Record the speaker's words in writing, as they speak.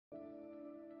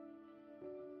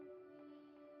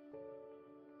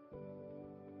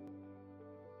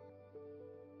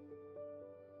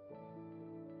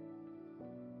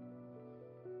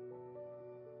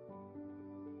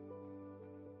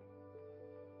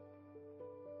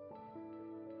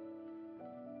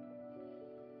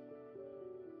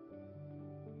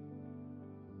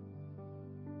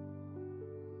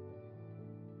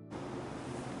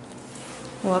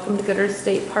Welcome to Dakota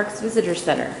State Parks Visitor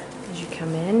Center. As you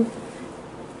come in,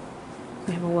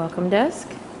 we have a welcome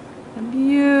desk, a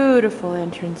beautiful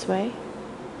entranceway,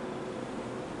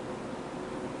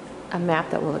 a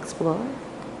map that we'll explore,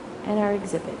 and our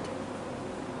exhibit.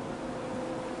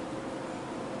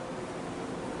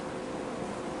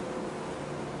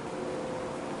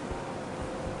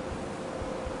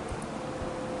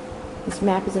 This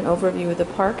map is an overview of the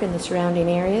park and the surrounding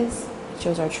areas. It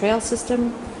shows our trail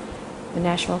system, the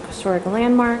National Historic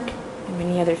Landmark, and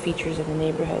many other features of the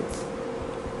neighborhoods.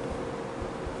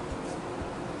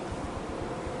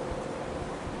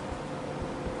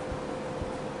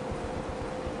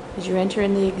 As you enter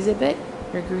in the exhibit,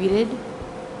 you're greeted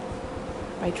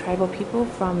by tribal people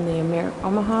from the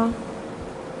Omaha,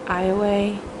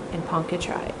 Iowa, and Ponca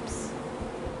tribes,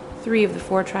 3 of the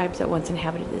 4 tribes that once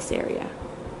inhabited this area.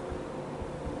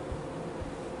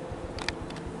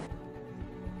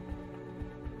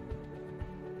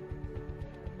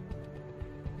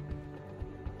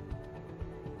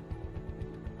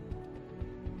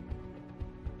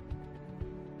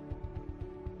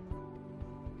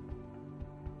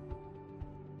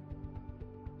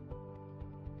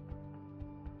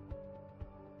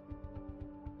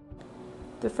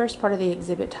 The first part of the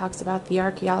exhibit talks about the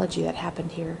archaeology that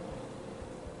happened here.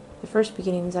 The first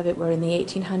beginnings of it were in the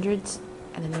 1800s,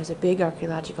 and then there was a big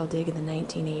archaeological dig in the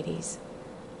 1980s.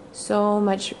 So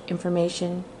much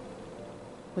information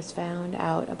was found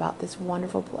out about this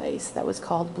wonderful place that was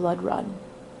called Blood Run.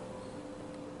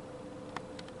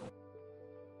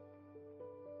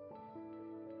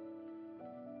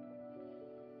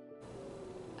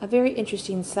 A very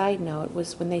interesting side note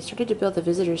was when they started to build the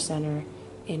visitor center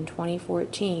in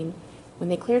 2014, when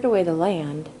they cleared away the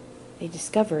land, they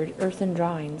discovered earthen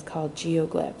drawings called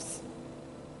geoglyphs.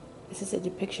 This is a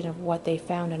depiction of what they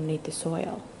found underneath the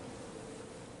soil.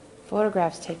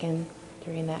 Photographs taken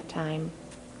during that time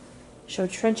showed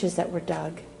trenches that were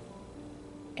dug,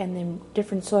 and then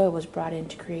different soil was brought in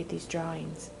to create these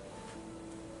drawings.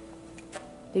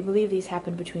 They believe these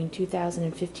happened between 2,000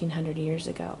 and 1,500 years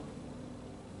ago.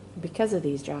 Because of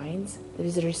these drawings, the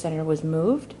visitor center was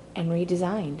moved and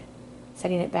redesigned,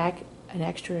 setting it back an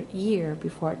extra year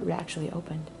before it actually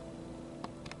opened.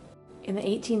 In the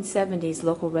 1870s,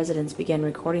 local residents began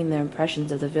recording their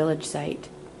impressions of the village site.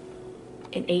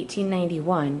 In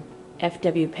 1891,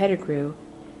 F.W. Pettigrew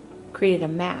created a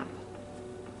map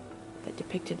that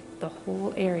depicted the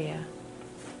whole area,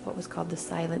 what was called the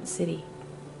Silent City.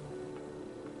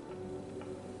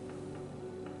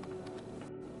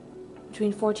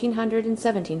 Between 1400 and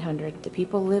 1700, the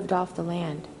people lived off the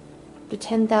land. Up to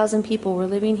 10,000 people were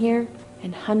living here,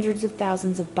 and hundreds of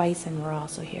thousands of bison were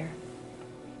also here.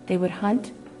 They would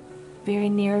hunt very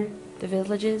near the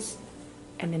villages,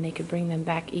 and then they could bring them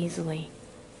back easily.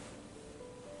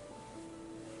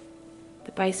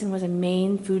 The bison was a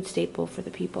main food staple for the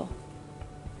people.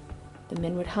 The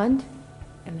men would hunt,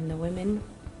 and then the women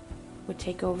would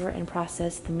take over and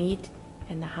process the meat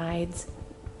and the hides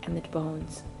and the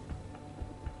bones.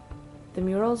 The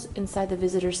murals inside the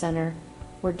visitor center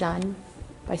were done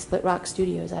by Split Rock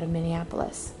Studios out of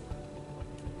Minneapolis.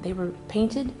 They were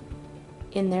painted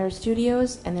in their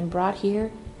studios and then brought here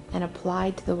and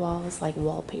applied to the walls like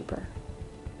wallpaper.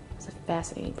 It's a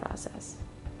fascinating process.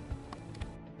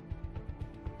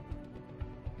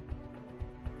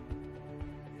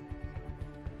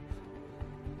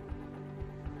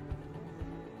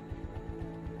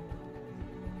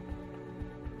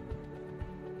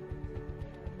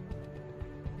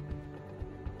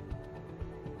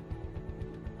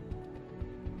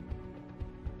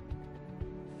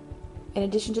 In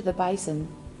addition to the bison,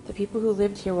 the people who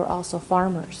lived here were also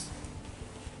farmers.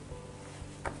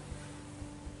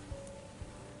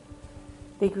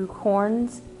 They grew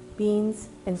corns, beans,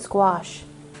 and squash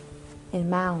in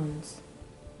mounds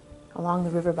along the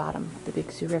river bottom of the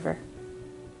Big Sioux River.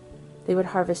 They would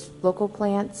harvest local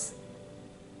plants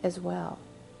as well.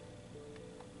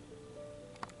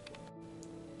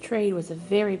 Trade was a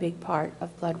very big part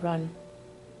of Blood Run.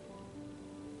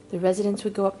 The residents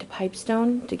would go up to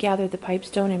Pipestone to gather the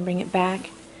pipestone and bring it back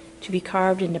to be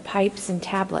carved into pipes and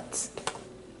tablets.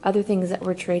 Other things that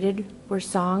were traded were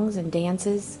songs and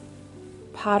dances,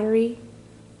 pottery,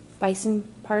 bison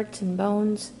parts and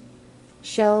bones,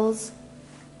 shells,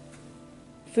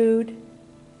 food,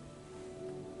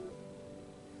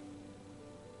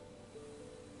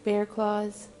 bear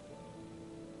claws,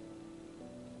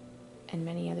 and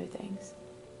many other things.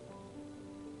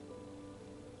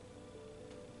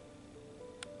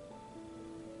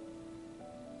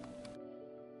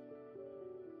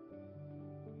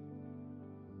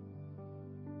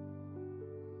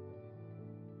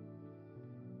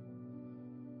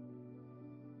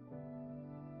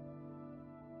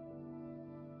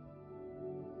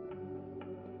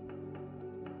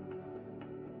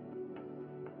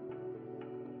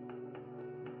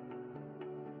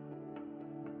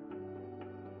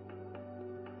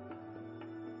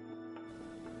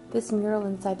 This mural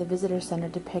inside the visitor center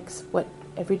depicts what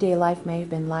everyday life may have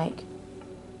been like.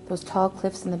 Those tall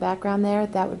cliffs in the background there,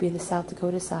 that would be the South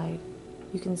Dakota side.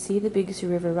 You can see the Big Sioux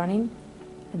River running,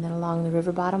 and then along the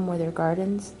river bottom were their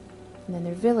gardens, and then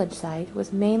their village side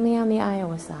was mainly on the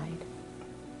Iowa side.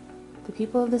 The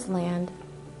people of this land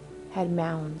had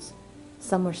mounds.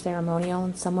 Some were ceremonial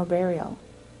and some were burial.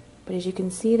 But as you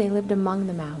can see, they lived among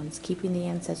the mounds, keeping the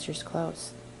ancestors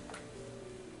close.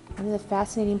 One of the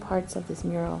fascinating parts of this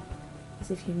mural is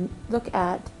if you look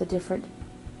at the different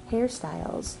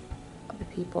hairstyles of the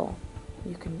people,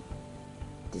 you can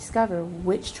discover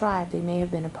which tribe they may have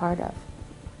been a part of.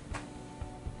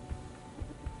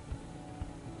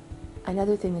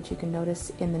 Another thing that you can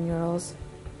notice in the murals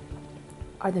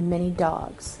are the many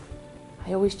dogs.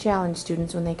 I always challenge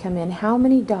students when they come in, how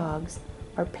many dogs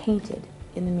are painted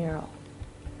in the mural?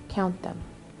 Count them.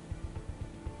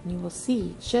 And you will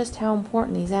see just how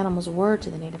important these animals were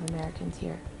to the Native Americans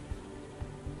here.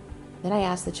 Then I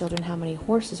asked the children how many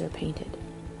horses are painted.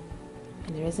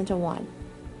 And there isn't a one,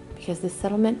 because this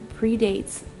settlement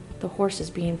predates the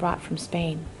horses being brought from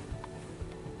Spain.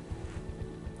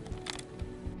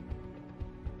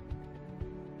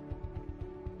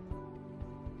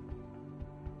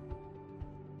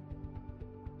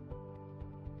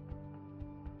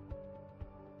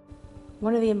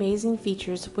 One of the amazing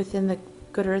features within the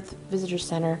Good Earth Visitor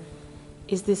Center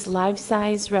is this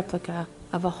life-size replica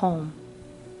of a home.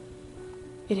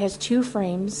 It has two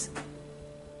frames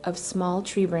of small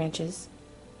tree branches,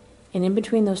 and in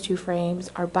between those two frames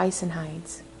are bison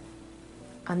hides.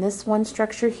 On this one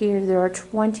structure here, there are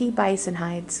 20 bison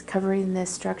hides covering this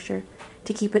structure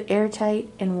to keep it airtight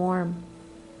and warm.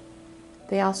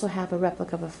 They also have a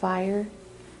replica of a fire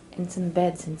and some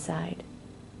beds inside.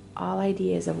 All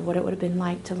ideas of what it would have been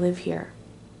like to live here.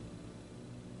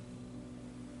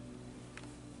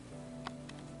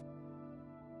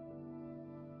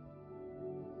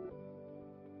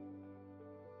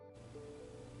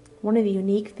 One of the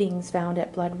unique things found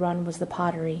at Blood Run was the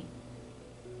pottery.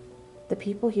 The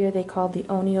people here they called the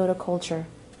Oneota culture.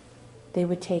 They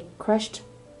would take crushed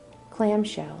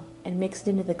clamshell and mix it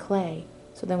into the clay,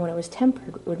 so then when it was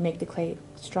tempered, it would make the clay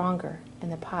stronger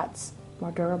and the pots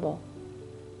more durable.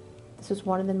 This was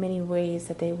one of the many ways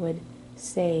that they would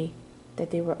say that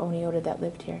they were Oneota that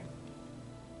lived here.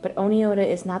 But Oneota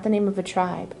is not the name of a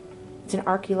tribe. It's an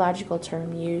archaeological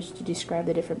term used to describe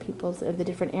the different peoples of the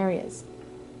different areas.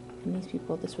 And these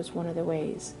people, this was one of the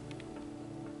ways.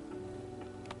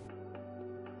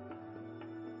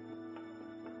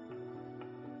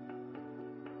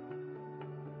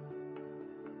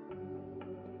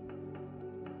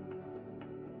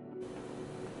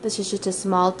 This is just a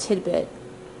small tidbit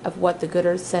of what the Good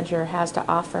Earth Center has to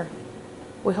offer.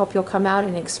 We hope you'll come out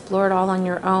and explore it all on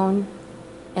your own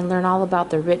and learn all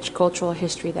about the rich cultural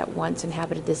history that once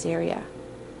inhabited this area.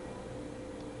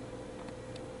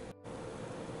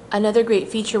 Another great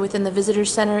feature within the Visitor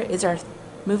Center is our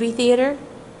movie theater.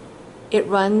 It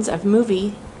runs a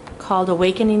movie called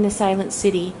Awakening the Silent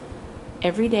City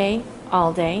every day,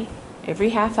 all day,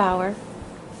 every half hour.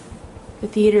 The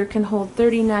theater can hold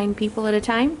 39 people at a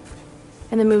time,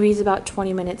 and the movie is about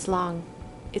 20 minutes long.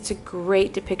 It's a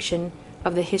great depiction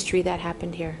of the history that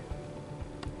happened here.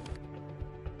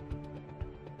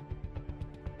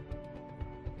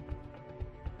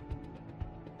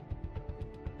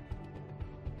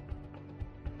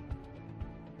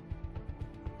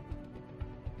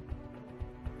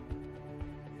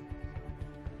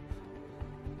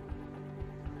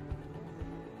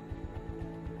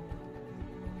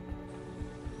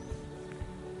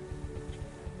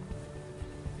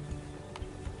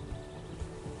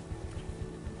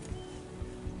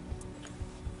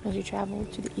 As you travel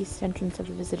to the east entrance of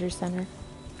the Visitor Center,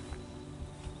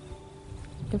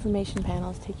 information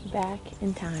panels take you back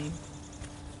in time.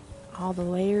 All the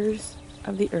layers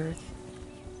of the earth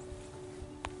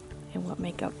and what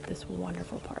make up this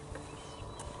wonderful park.